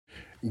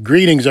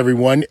Greetings,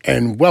 everyone,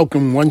 and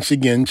welcome once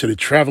again to the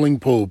Traveling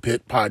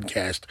Pulpit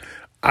Podcast.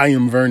 I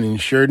am Vernon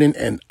Sheridan,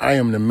 and I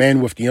am the man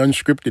with the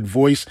unscripted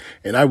voice,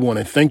 and I want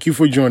to thank you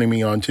for joining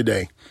me on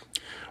today.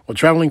 Well,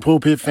 Traveling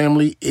Pulpit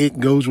family, it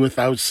goes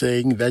without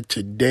saying that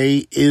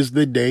today is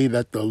the day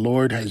that the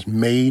Lord has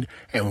made,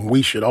 and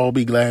we should all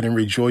be glad and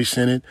rejoice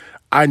in it.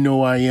 I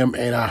know I am,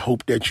 and I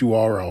hope that you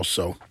are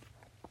also.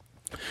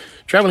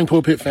 Traveling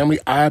Pulpit family,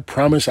 I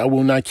promise I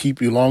will not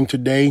keep you long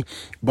today,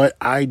 but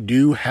I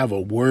do have a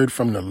word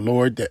from the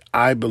Lord that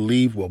I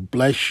believe will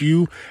bless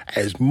you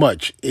as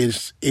much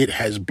as it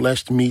has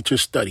blessed me to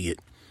study it.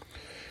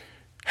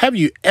 Have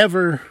you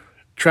ever,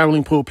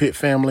 Traveling Pulpit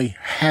family,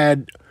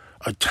 had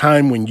a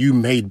time when you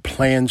made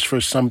plans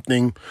for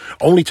something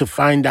only to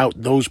find out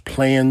those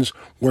plans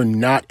were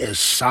not as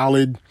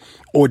solid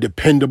or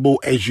dependable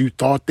as you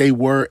thought they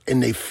were,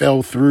 and they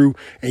fell through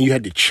and you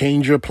had to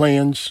change your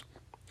plans?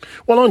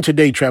 Well, on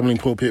today, Traveling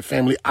Pulpit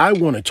family, I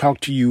want to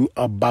talk to you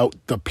about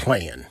the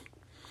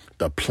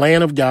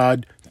plan of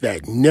God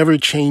that never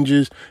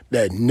changes,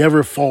 that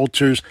never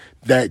falters,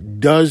 that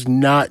does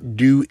not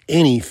do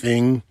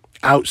anything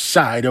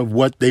outside of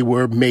what they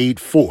were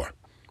made for.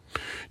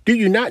 Do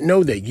you not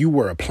know that you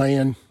were a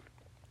plan?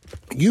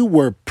 You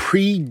were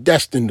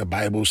predestined, the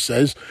Bible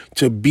says,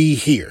 to be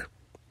here.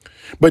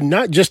 But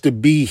not just to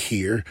be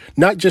here,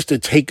 not just to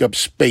take up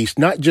space,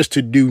 not just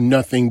to do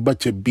nothing, but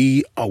to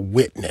be a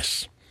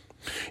witness.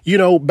 You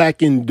know,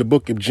 back in the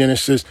book of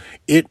Genesis,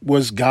 it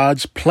was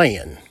God's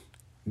plan.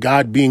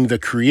 God being the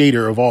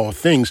creator of all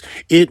things,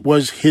 it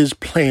was his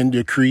plan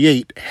to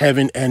create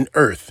heaven and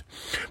earth.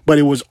 But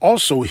it was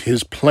also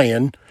his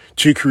plan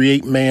to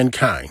create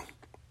mankind.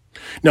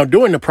 Now,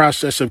 during the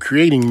process of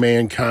creating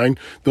mankind,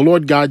 the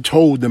Lord God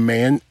told the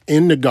man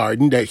in the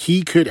garden that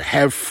he could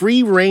have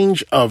free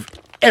range of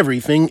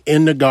everything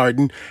in the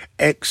garden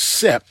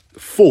except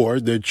for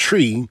the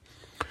tree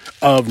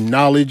of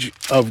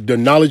the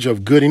knowledge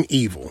of good and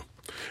evil.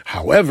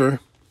 However,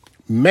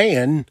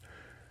 man,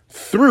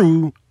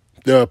 through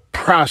the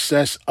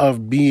process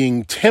of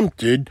being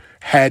tempted,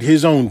 had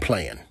his own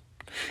plan.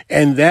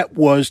 And that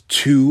was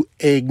to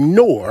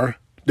ignore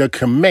the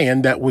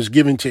command that was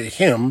given to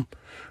him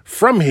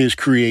from his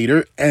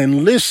creator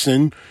and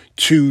listen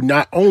to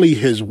not only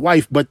his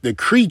wife, but the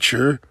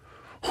creature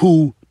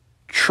who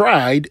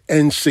tried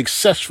and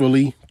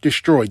successfully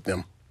destroyed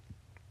them.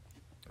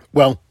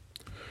 Well,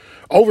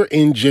 over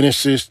in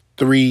Genesis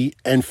 3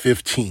 and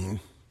 15,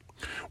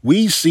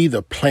 we see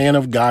the plan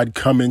of God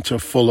come into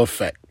full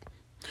effect.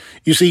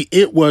 You see,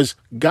 it was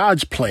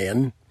God's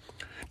plan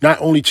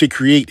not only to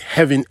create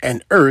heaven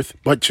and earth,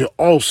 but to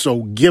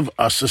also give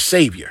us a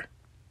savior.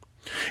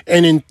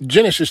 And in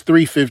Genesis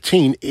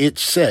 3:15, it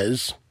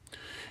says,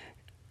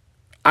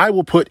 I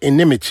will put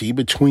enmity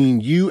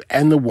between you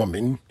and the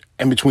woman,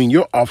 and between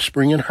your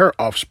offspring and her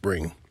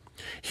offspring.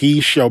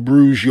 He shall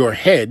bruise your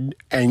head,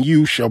 and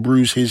you shall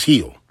bruise his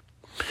heel.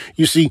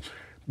 You see,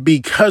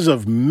 because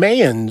of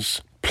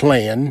man's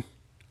plan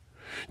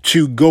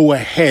to go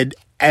ahead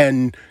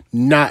and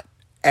not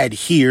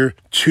adhere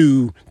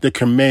to the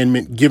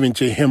commandment given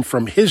to him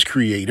from his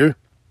creator,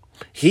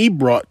 he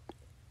brought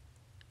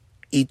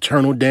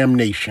eternal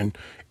damnation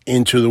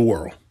into the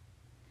world.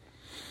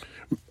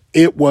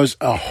 It was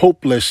a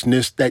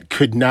hopelessness that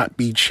could not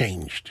be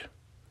changed.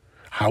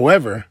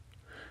 However,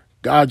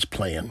 God's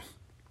plan,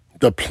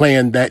 the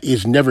plan that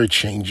is never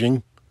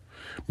changing,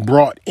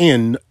 brought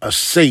in a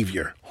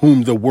savior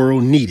whom the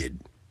world needed.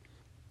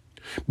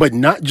 But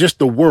not just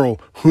the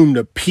world, whom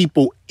the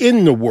people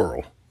in the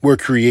world were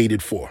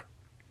created for.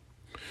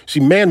 See,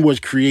 man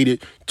was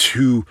created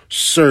to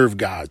serve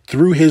God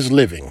through his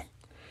living.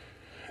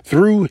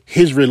 Through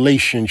his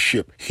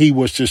relationship, he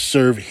was to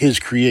serve his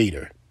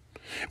creator.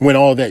 When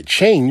all that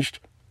changed,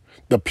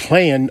 the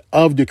plan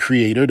of the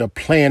creator, the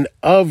plan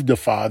of the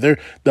Father,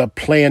 the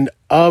plan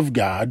of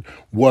God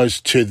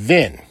was to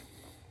then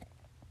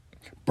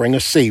bring a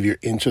savior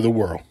into the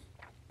world.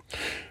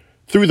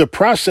 Through the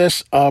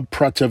process of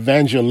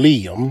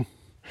protevangelium,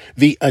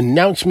 the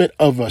announcement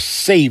of a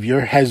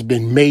savior has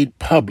been made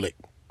public.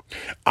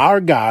 Our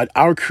God,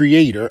 our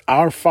creator,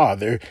 our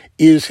Father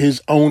is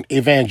his own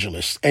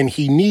evangelist, and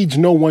he needs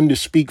no one to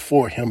speak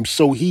for him.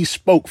 So he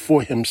spoke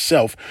for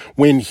himself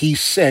when he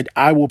said,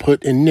 I will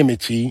put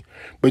enmity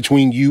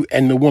between you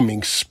and the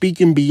woman.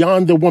 Speaking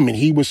beyond the woman,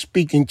 he was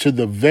speaking to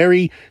the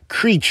very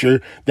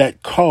creature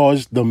that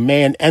caused the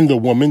man and the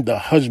woman, the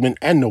husband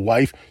and the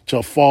wife,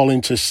 to fall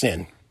into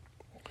sin.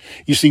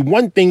 You see,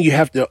 one thing you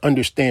have to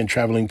understand,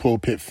 Traveling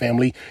Pulpit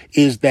family,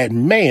 is that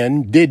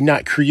man did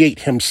not create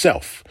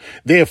himself.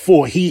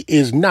 Therefore, he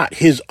is not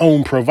his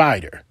own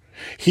provider.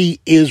 He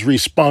is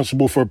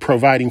responsible for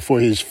providing for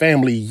his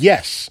family,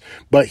 yes,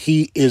 but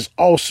he is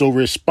also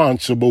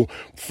responsible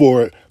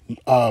for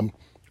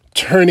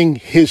turning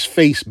his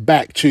face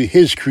back to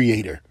his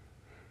creator.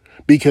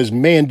 Because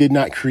man did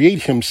not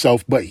create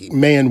himself, but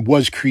man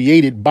was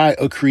created by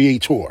a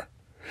creator.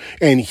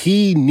 And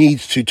he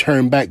needs to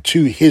turn back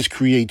to his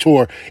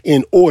creator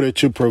in order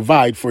to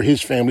provide for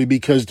his family,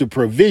 because the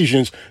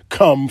provisions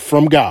come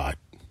from God.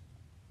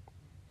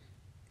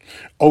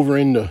 over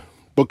in the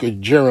book of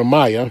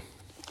Jeremiah,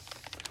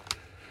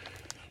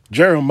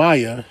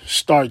 Jeremiah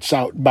starts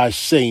out by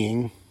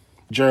saying,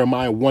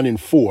 Jeremiah 1 and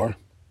 5,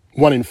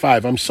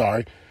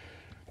 the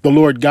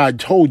Lord God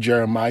told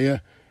Jeremiah,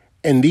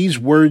 and these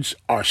words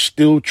are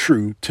still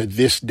true to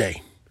this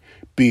day.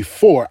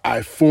 Before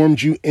I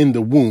formed you in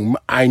the womb,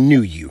 I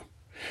knew you.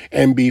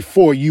 And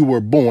before you were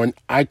born,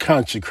 I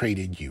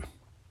consecrated you.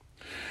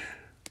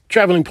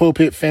 Traveling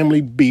Pulpit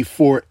family,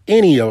 before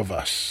any of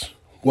us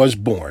was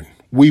born,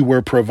 we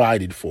were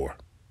provided for.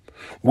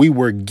 We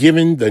were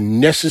given the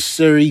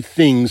necessary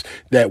things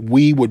that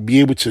we would be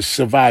able to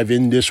survive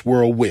in this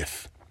world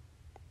with.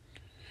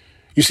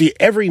 You see,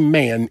 every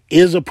man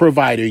is a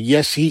provider.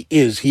 Yes, he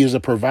is. He is a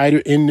provider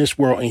in this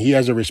world, and he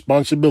has a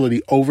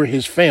responsibility over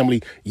his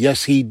family.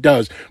 Yes, he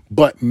does.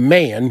 But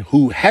man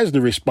who has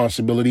the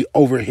responsibility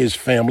over his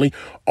family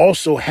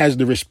also has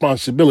the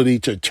responsibility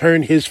to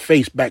turn his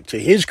face back to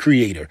his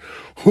creator,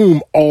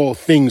 whom all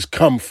things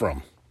come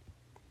from.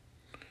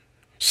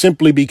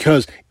 Simply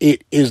because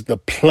it is the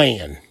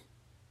plan.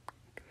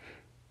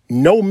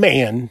 No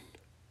man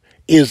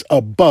is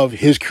above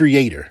his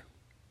creator.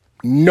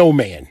 No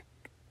man.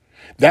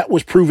 That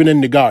was proven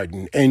in the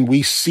garden, and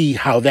we see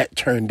how that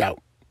turned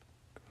out.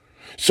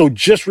 So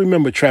just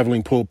remember,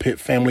 Traveling Pulpit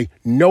family,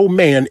 no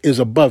man is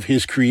above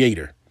his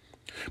creator.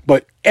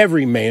 But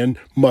every man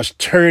must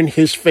turn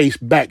his face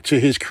back to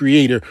his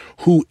creator,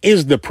 who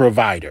is the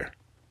provider,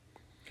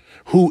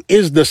 who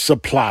is the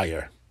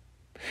supplier,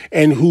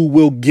 and who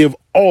will give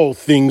all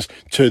things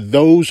to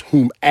those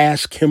whom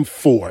ask him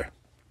for.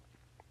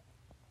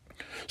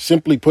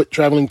 Simply put,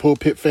 Traveling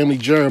Pulpit family,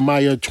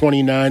 Jeremiah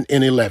 29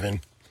 and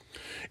 11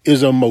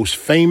 is a most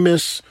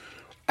famous,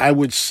 I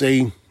would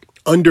say,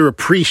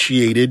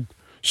 underappreciated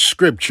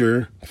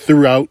scripture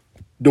throughout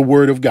the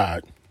Word of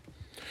God,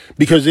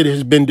 because it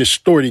has been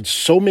distorted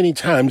so many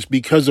times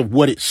because of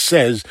what it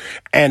says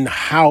and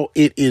how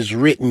it is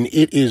written.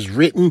 It is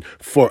written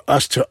for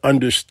us to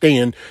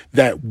understand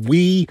that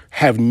we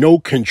have no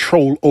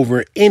control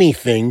over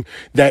anything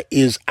that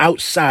is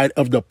outside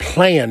of the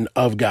plan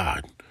of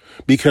God,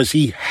 because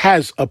he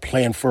has a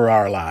plan for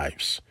our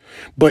lives.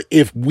 But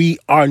if we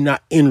are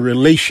not in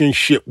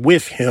relationship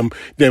with him,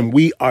 then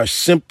we are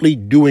simply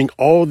doing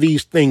all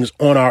these things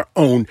on our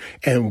own,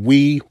 and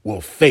we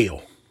will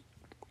fail.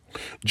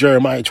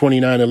 Jeremiah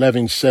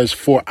 29:11 says,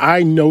 "For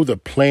I know the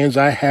plans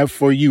I have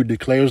for you,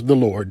 declares the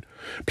Lord,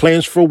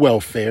 plans for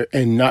welfare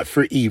and not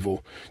for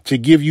evil, to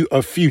give you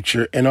a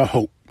future and a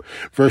hope."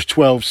 Verse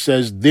 12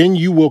 says, "Then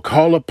you will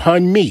call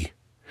upon me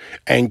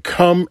and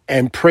come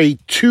and pray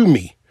to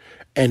me,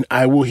 and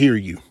I will hear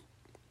you."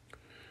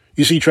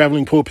 You see,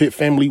 Traveling Pulpit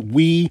family,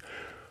 we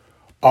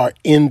are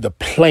in the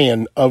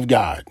plan of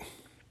God.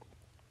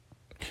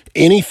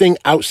 Anything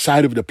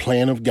outside of the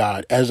plan of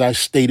God, as I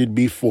stated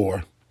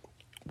before,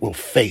 will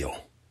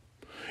fail.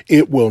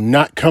 It will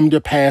not come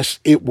to pass.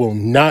 It will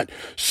not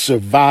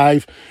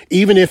survive,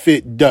 even if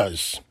it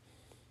does.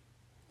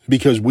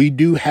 Because we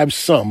do have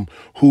some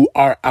who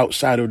are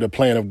outside of the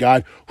plan of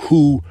God,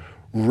 who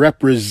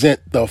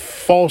represent the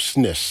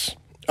falseness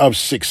of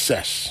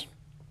success,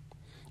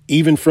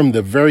 even from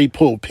the very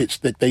pulpits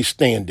that they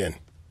stand in.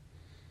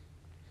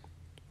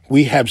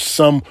 We have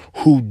some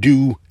who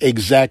do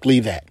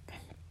exactly that.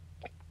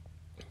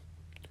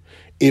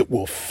 It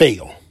will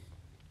fail.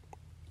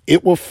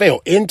 It will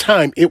fail. In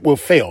time, it will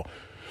fail.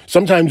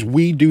 Sometimes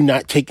we do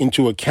not take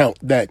into account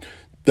that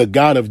the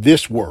God of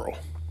this world,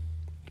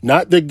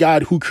 not the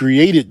God who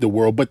created the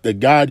world, but the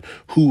God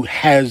who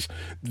has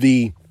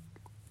the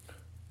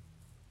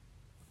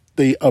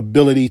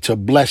ability to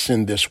bless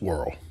in this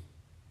world,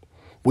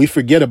 we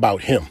forget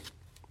about him.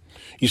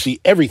 You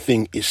see,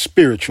 everything is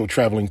spiritual,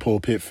 Traveling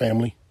Pulpit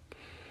family.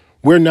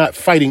 We're not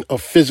fighting a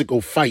physical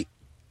fight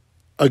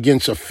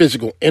against a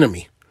physical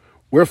enemy.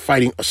 We're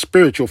fighting a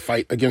spiritual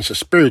fight against a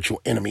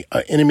spiritual enemy,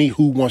 an enemy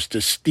who wants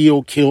to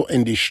steal, kill,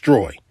 and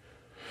destroy.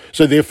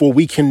 So therefore,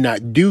 we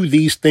cannot do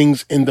these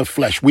things in the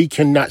flesh. We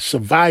cannot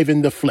survive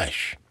in the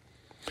flesh.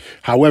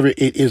 However,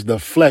 it is the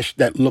flesh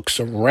that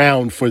looks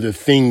around for the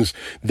things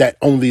that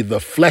only the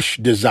flesh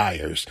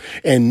desires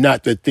and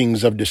not the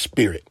things of the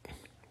spirit.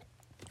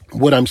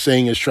 What I'm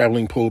saying is,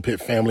 Traveling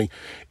Pulpit family,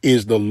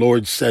 is the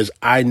Lord says,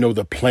 I know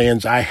the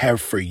plans I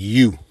have for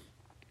you.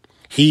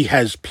 He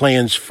has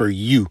plans for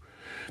you.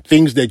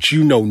 Things that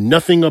you know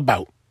nothing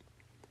about.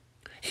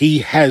 He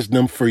has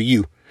them for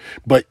you.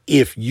 But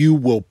if you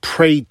will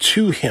pray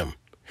to him,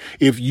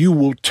 if you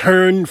will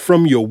turn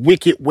from your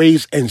wicked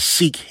ways and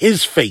seek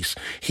his face,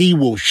 he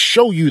will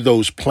show you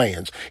those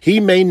plans. He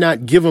may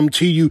not give them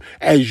to you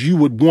as you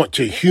would want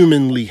to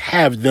humanly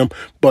have them,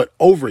 but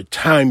over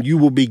time you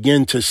will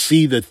begin to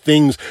see the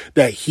things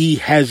that he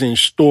has in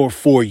store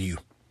for you.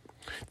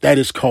 That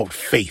is called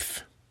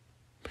faith.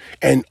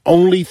 And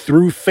only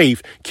through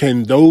faith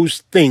can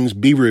those things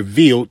be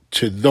revealed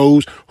to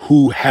those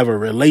who have a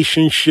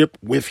relationship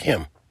with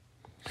him.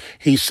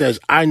 He says,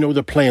 I know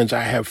the plans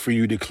I have for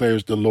you,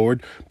 declares the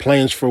Lord,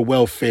 plans for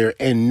welfare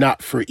and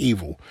not for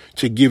evil,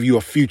 to give you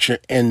a future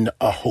and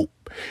a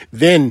hope.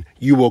 Then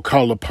you will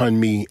call upon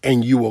me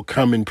and you will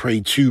come and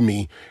pray to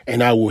me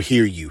and I will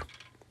hear you.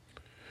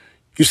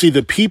 You see,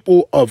 the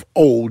people of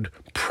old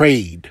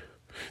prayed.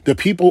 The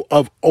people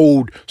of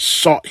old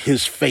sought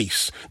his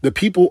face. The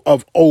people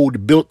of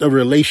old built a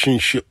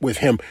relationship with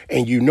him.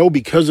 And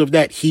because of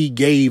that, he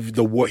gave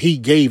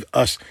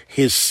us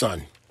his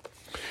son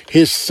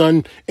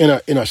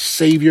in a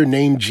savior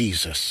named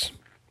Jesus.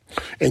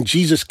 And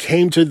Jesus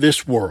came to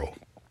this world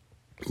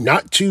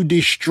not to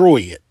destroy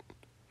it,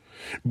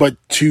 but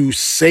to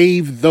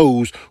save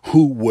those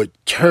who would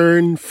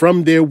turn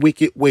from their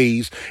wicked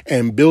ways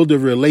and build a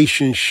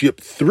relationship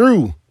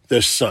through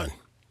the Son,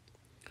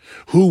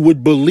 who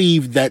would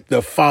believe that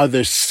the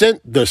Father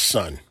sent the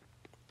Son.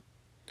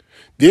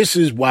 This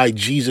is why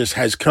Jesus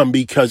has come,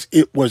 because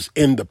it was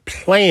in the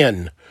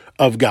plan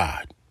of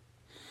God.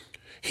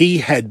 He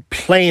had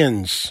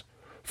plans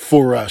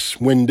for us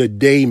when the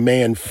day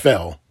man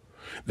fell.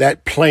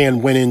 That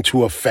plan went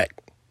into effect.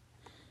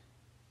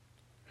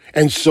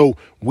 And so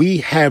we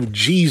have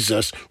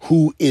Jesus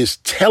who is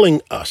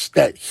telling us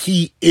that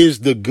he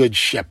is the good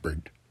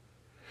shepherd.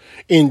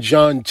 In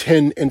John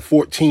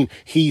 10:14,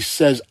 he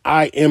says,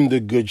 I am the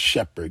good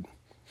shepherd.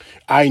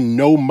 I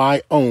know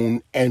my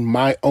own and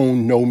my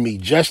own know me.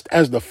 Just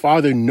as the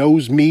Father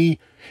knows me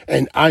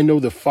and I know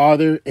the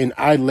Father, and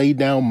I lay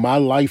down my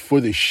life for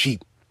the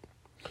sheep.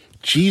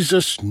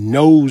 Jesus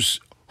knows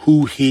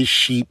who his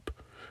sheep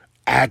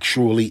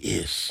actually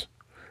is.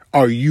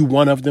 Are you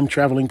one of them,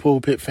 Traveling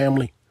Pulpit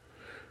family?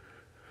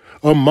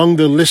 Among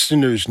the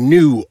listeners,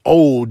 new,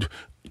 old,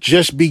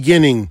 just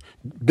beginning,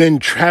 been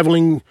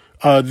traveling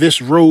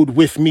this road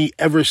with me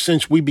ever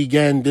since we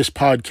began this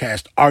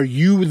podcast. Are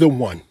you the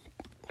one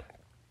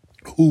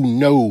who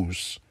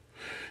knows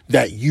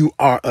that you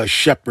are a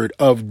shepherd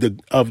of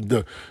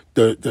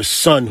the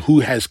Son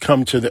who has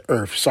come to the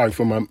earth? Sorry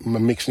for my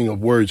mixing of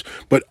words,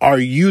 but are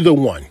you the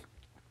one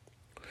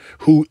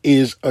who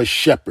is a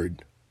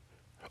shepherd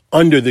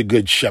under the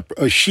good shepherd,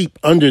 a sheep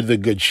under the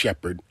good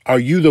shepherd? Are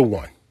you the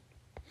one?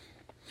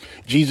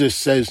 Jesus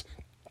says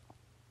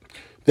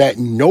that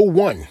no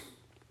one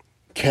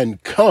can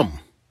come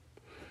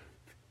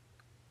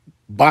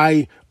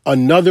by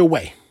another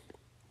way.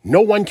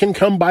 No one can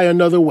come by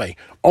another way.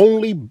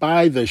 Only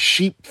by the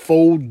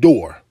sheepfold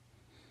door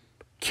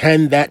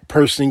can that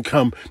person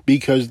come,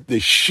 because the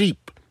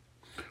sheep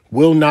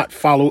will not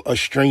follow a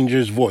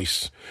stranger's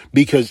voice,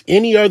 because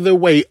any other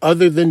way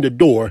other than the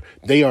door,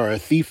 they are a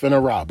thief and a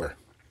robber.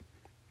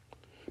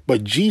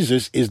 But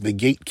Jesus is the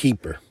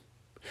gatekeeper.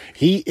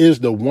 He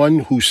is the one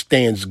who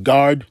stands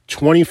guard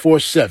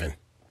 24/7.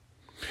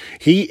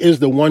 He is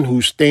the one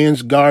who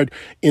stands guard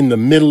in the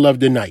middle of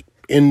the night,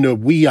 in the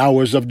wee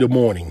hours of the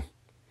morning,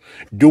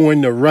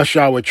 during the rush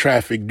hour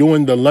traffic,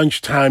 during the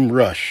lunchtime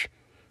rush,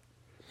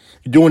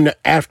 during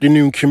the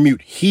afternoon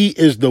commute. He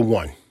is the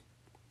one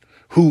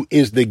who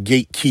is the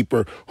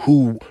gatekeeper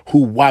who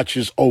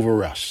watches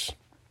over us.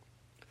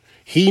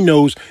 He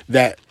knows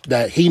that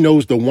he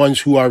knows the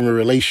ones who are in a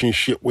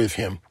relationship with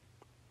him.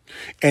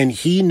 And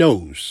he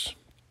knows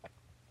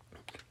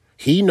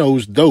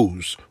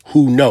those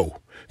who know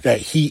that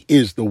he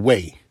is the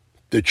way,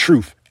 the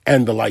truth,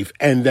 and the life,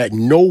 and that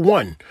no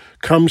one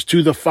comes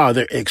to the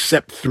Father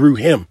except through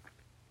him.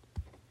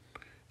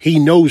 He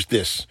knows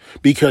this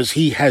because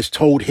he has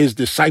told his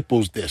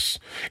disciples this.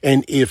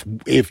 And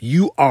if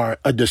you are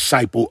a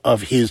disciple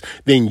of his,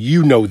 then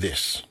you know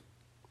this.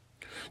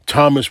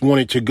 Thomas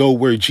wanted to go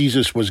where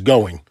Jesus was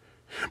going,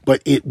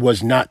 but it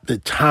was not the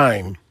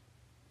time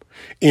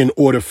in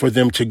order for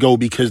them to go,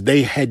 because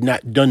they had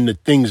not done the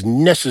things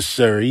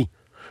necessary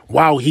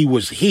while he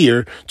was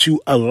here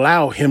to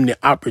allow him the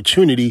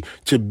opportunity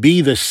to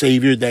be the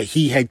Savior that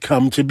he had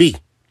come to be.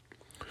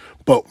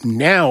 But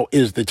now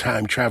is the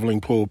time,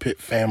 Traveling Pulpit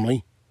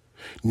family.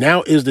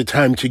 Now is the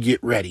time to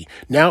get ready.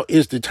 Now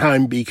is the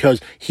time,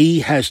 because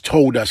he has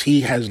told us,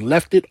 he has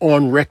left it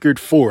on record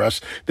for us,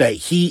 that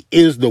he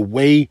is the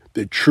way,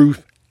 the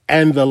truth,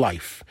 and the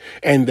life,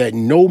 and that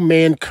no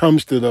man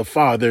comes to the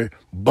Father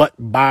but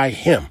by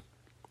him,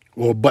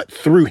 or but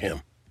through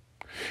him.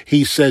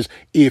 He says,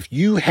 if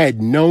you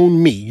had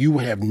known me, you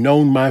would have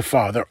known my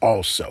Father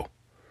also.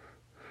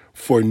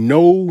 For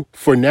now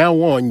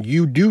on,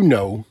 you do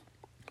know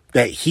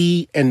that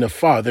he and the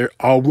Father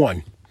are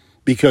one,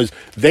 because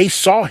they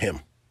saw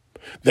him.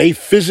 They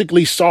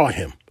physically saw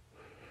him.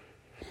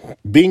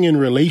 Being in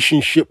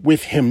relationship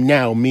with him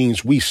now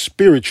means we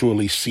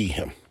spiritually see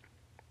him.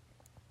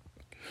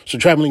 So,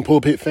 Traveling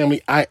Pulpit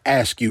family, I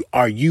ask you,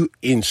 are you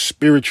in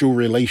spiritual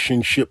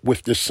relationship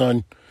with the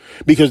Son?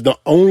 Because the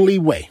only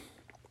way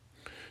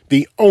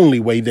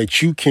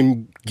that you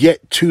can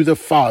get to the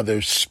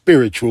Father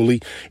spiritually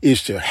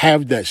is to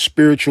have that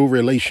spiritual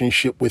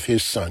relationship with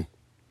his Son.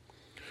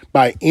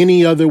 By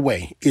any other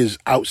way is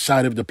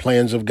outside of the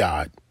plans of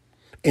God.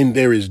 And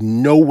there is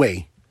no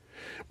way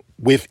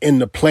within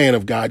the plan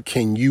of God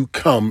can you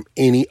come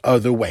any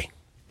other way.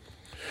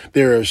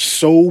 There are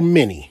so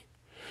many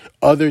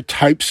other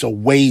types of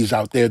ways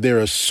out there. There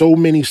are so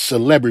many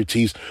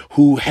celebrities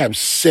who have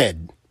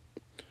said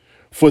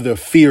for the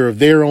fear of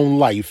their own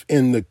life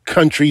in the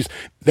countries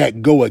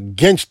that go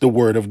against the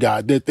word of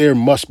God, that there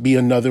must be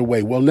another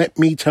way. Well, let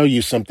me tell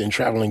you something,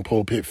 Traveling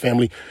Pulpit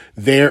family.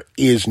 There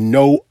is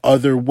no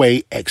other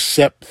way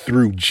except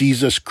through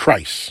Jesus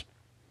Christ.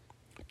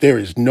 There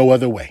is no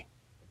other way.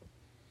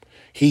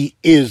 He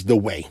is the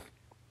way.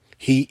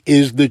 He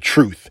is the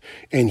truth,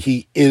 and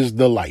he is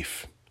the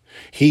life.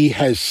 He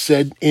has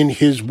said in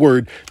his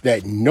word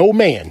that no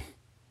man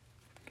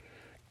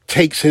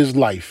takes his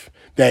life,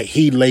 that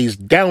he lays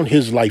down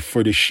his life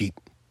for the sheep.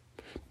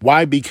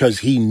 Why? Because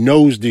he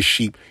knows the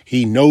sheep.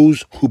 He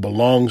knows who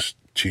belongs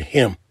to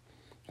him.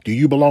 Do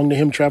you belong to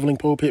him, Traveling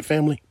Pulpit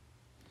family?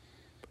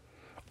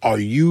 Are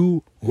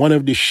you one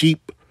of the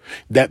sheep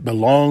that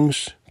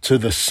belongs to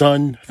the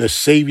Son, the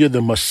Savior,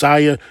 the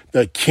Messiah,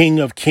 the King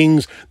of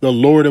Kings, the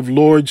Lord of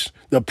Lords,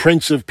 the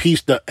Prince of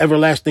Peace, the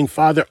everlasting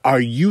Father? Are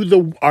you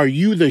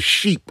the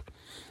sheep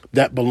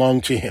that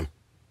belong to him?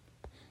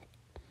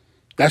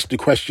 That's the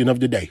question of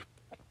the day.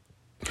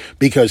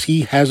 Because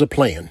he has a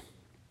plan.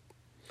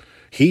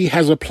 He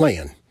has a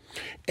plan.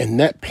 And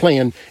that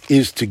plan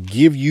is to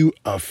give you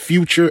a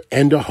future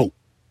and a hope.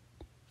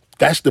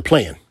 That's the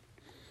plan.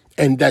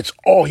 And that's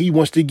all he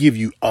wants to give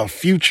you, a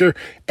future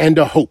and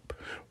a hope.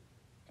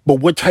 But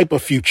what type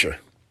of future?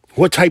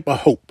 What type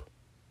of hope?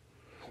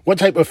 What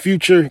type of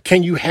future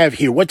can you have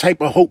here? What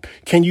type of hope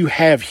can you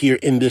have here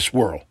in this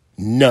world?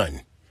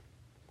 None.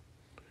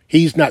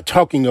 He's not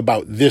talking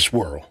about this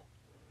world.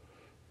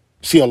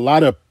 See, a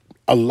lot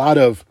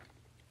of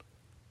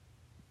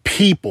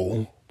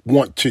people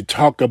want to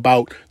talk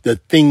about the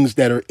things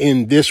that are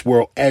in this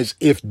world as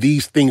if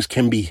these things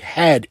can be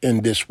had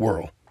in this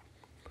world.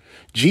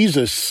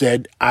 Jesus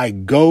said, I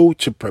go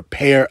to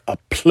prepare a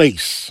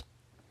place.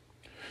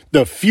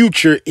 The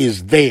future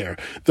is there.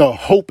 The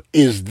hope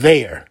is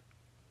there.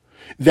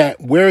 That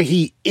where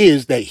he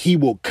is, that he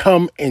will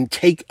come and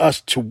take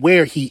us to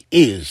where he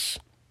is,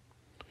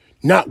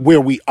 not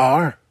where we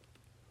are.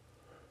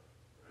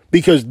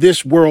 Because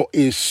this world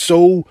is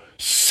so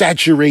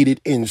saturated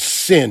in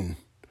sin.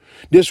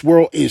 This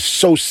world is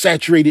so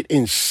saturated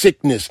in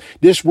sickness.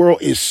 This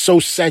world is so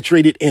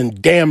saturated in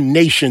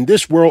damnation.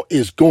 This world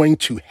is going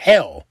to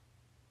hell.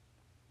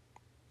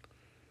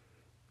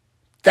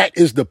 That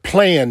is the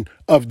plan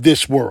of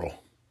this world.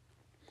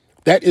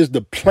 That is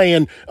the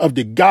plan of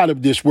the God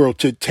of this world,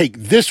 to take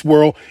this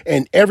world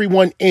and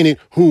everyone in it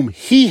whom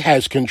he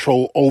has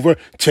control over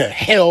to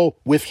hell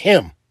with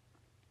him.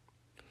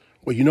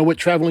 Well, you know what,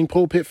 Traveling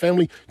Pulpit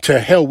family? To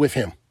hell with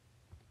him.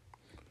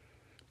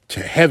 To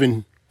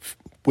heaven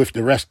with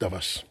the rest of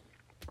us.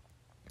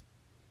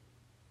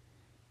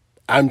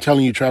 I'm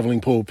telling you, Traveling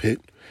Pulpit,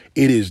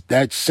 it is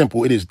that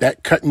simple. It is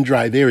that cut and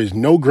dry. There is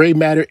no gray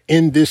matter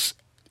in this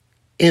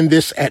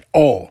at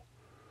all.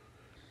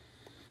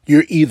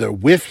 You're either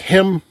with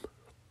him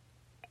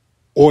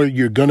or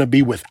you're going to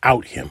be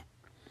without him.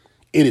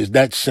 It is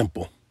that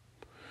simple.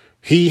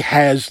 He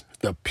has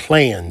the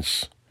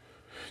plans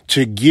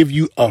to give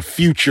you a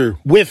future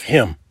with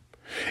him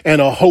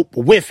and a hope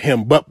with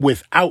him. But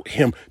without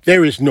him,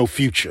 there is no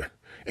future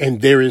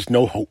and there is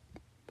no hope.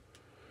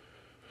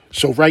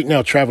 So right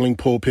now, Traveling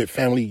Pulpit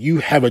family, you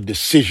have a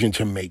decision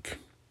to make.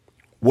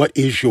 What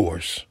is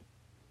yours?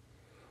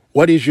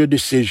 What is your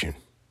decision?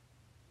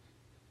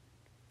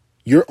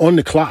 You're on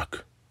the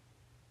clock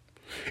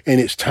and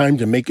it's time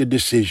to make a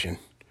decision.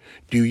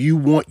 Do you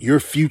want your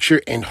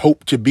future and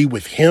hope to be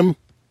with him?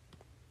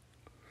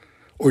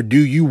 Or do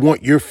you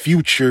want your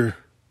future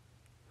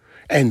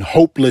and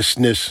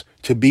hopelessness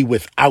to be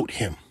without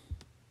him?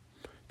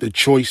 The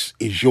choice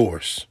is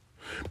yours.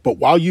 But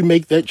while you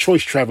make that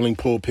choice, Traveling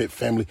Pulpit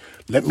family,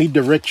 let me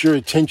direct your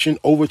attention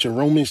over to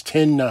Romans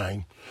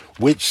 10:9,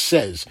 which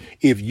says,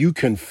 if you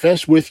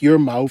confess with your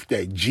mouth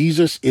that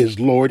Jesus is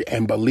Lord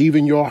and believe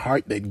in your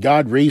heart that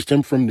God raised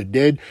him from the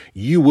dead,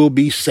 you will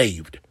be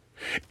saved.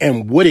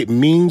 And what it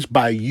means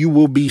by you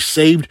will be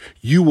saved,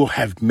 you will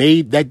have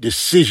made that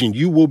decision.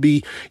 You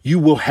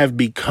will have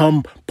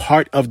become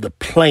part of the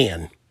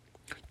plan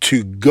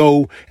to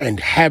go and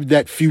have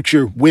that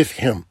future with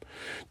him,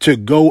 to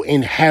go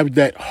and have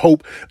that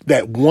hope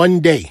that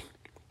one day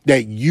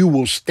that you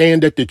will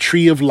stand at the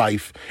tree of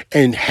life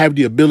and have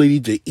the ability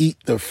to eat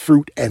the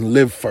fruit and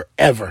live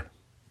forever.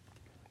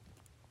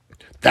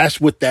 That's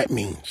what that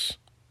means.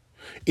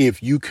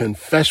 If you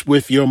confess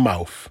with your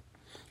mouth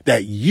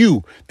that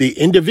you, the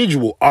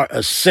individual, are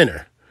a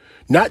sinner,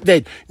 not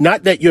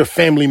that your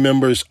family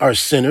members are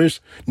sinners,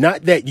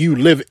 not that you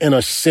live in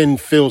a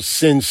sin-filled,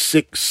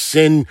 sin-sick,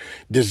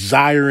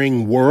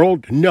 sin-desiring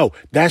world. No,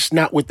 that's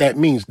not what that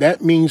means.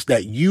 That means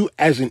that you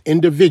as an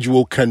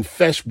individual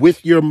confess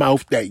with your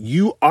mouth that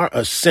you are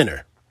a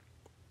sinner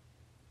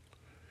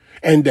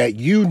and that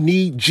you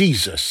need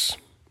Jesus.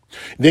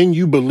 Then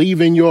you believe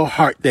in your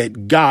heart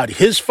that God,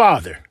 his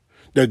Father,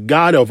 the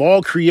God of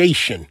all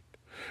creation,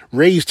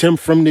 raised him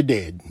from the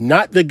dead.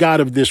 Not the God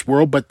of this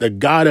world, but the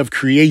God of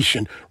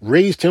creation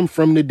raised him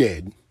from the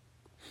dead.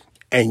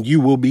 And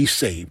you will be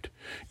saved.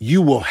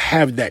 You will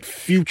have that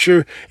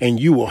future and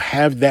you will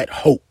have that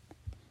hope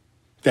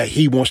that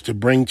he wants to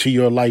bring to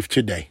your life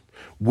today.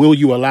 Will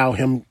you allow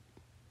him?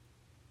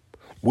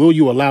 Will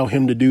you allow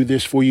him to do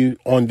this for you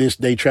on this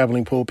day,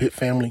 Traveling Pulpit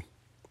family?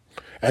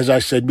 As I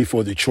said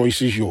before, the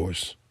choice is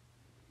yours.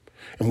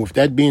 And with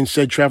that being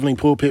said, Traveling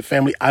Pulpit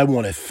family, I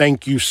want to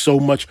thank you so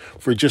much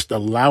for just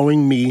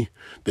allowing me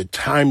the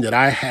time that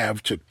I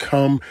have to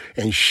come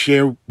and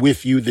share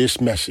with you this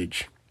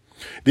message.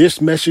 This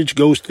message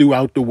goes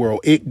throughout the world.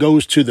 It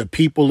goes to the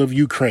people of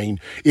Ukraine.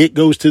 It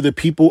goes to the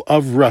people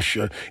of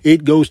Russia.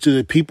 It goes to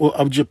the people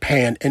of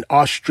Japan and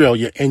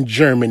Australia and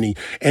Germany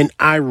and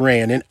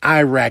Iran and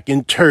Iraq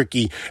and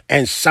Turkey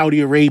and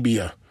Saudi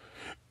Arabia,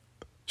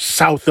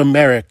 South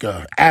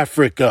America,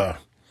 Africa,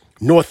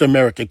 North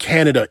America,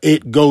 Canada.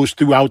 It goes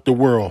throughout the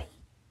world.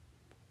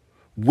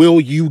 Will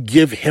you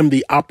give him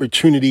the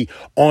opportunity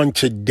on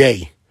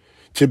today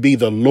to be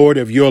the Lord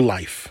of your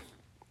life?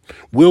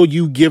 Will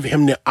you give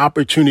him the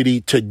opportunity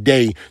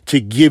today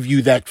to give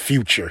you that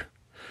future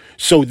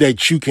so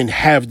that you can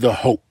have the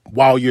hope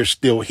while you're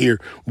still here?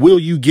 Will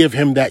you give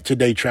him that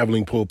today,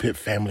 Traveling Pulpit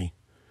family?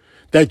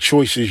 That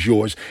choice is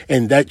yours,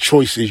 and that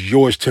choice is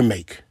yours to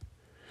make.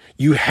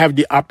 You have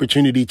the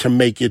opportunity to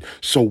make it,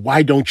 so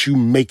why don't you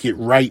make it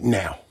right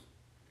now?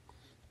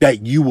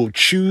 That you will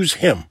choose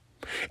him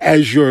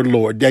as your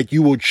Lord, that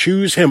you will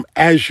choose him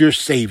as your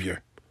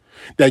Savior,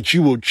 that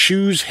you will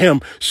choose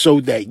him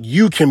so that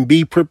you can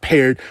be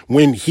prepared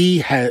when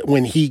he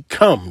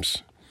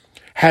comes,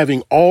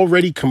 having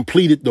already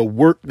completed the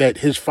work that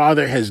his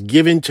Father has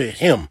given to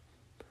him,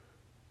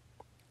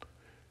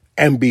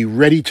 and be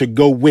ready to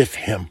go with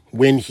him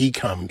when he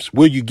comes.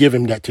 Will you give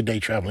him that today,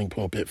 Traveling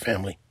Pulpit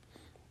family?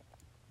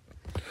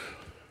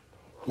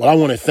 Well, I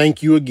want to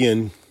thank you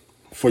again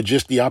for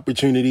just the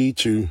opportunity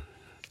to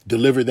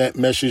deliver that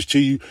message to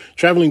you.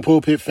 Traveling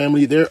Pulpit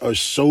family, there are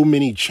so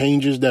many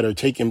changes that are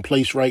taking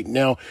place right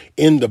now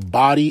in the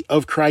body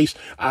of Christ.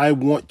 I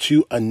want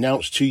to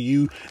announce to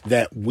you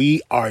that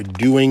we are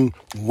doing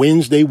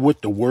Wednesday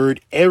with the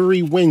Word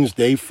every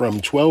Wednesday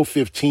from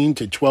 12:15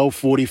 to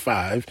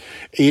 12:45.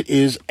 It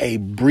is a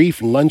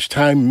brief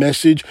lunchtime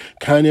message,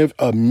 kind of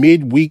a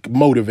midweek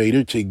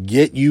motivator to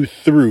get you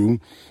through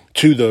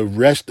to the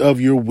rest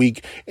of your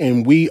week.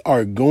 And we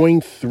are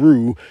going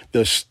through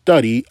the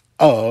study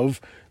of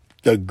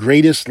the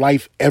greatest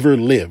life ever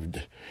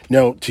lived.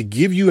 Now, to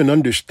give you an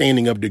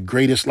understanding of the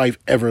greatest life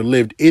ever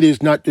lived, it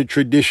is not the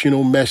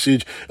traditional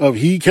message of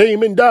he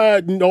came and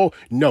died. No,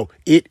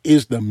 it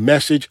is the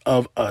message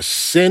of a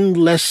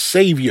sinless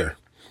Savior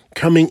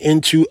coming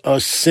into a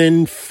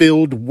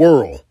sin-filled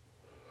world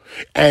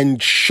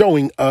and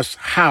showing us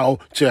how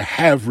to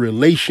have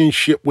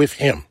relationship with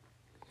him.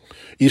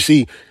 You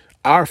see,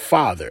 our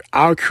Father,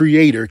 our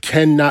Creator,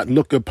 cannot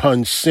look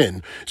upon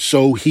sin.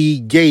 So he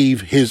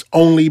gave his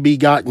only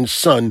begotten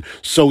Son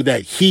so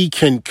that he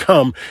can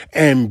come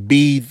and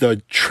be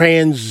the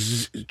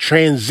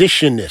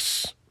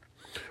transitionist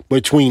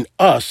between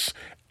us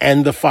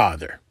and the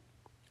Father.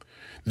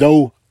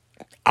 Though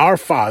our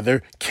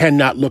Father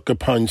cannot look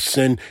upon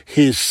sin,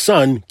 his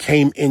Son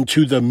came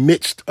into the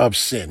midst of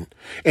sin.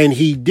 And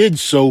he did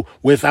so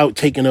without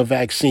taking a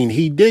vaccine.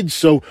 He did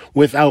so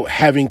without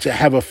having to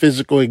have a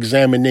physical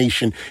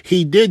examination.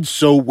 He did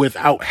so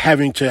without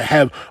having to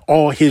have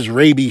all his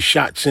rabies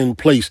shots in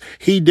place.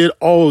 He did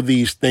all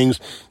these things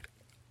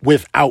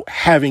without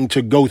having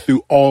to go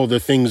through all the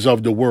things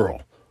of the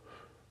world,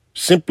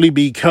 simply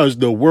because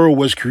the world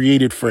was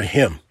created for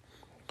him.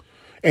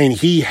 And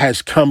he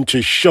has come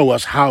to show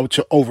us how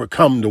to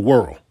overcome the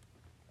world.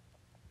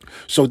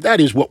 So that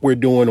is what we're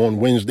doing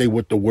on Wednesday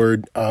with the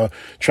Word,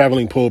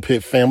 Traveling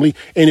Pulpit family.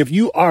 And if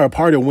you are a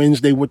part of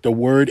Wednesday with the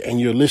Word and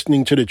you're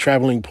listening to the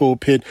Traveling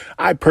Pulpit,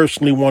 I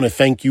personally want to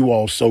thank you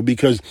also,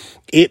 because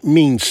it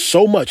means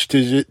so much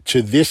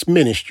to this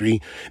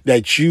ministry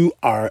that you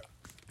are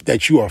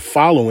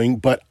following.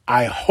 But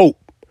I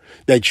hope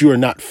that you are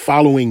not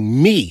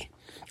following me.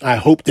 I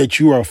hope that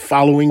you are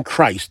following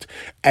Christ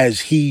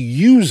as he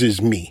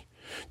uses me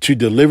to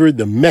deliver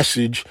the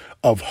message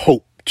of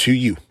hope to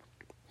you.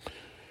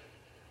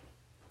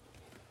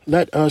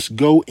 Let us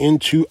go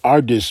into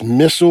our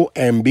dismissal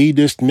and be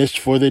dismissed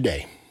for the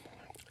day.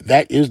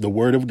 That is the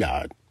Word of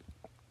God.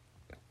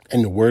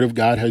 And the Word of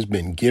God has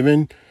been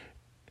given.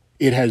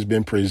 It has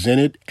been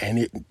presented, and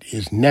it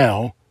is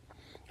now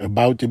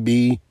about to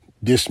be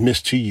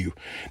dismissed to you.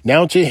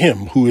 Now to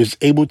him who is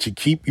able to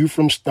keep you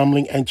from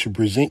stumbling and to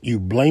present you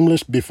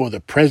blameless before the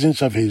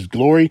presence of his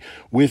glory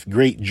with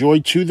great joy,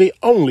 to the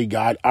only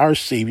God, our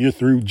Savior,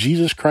 through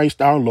Jesus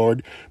Christ our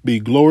Lord, be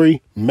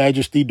glory,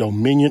 majesty,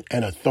 dominion,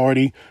 and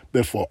authority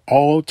before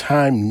all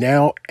time,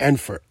 now and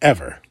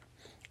forever.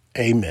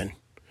 Amen.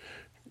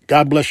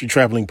 God bless you,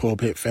 Traveling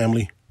Pulpit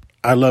family.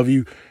 I love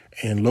you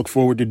and look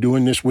forward to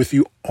doing this with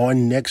you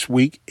on next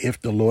week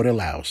if the Lord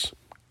allows.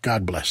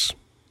 God bless.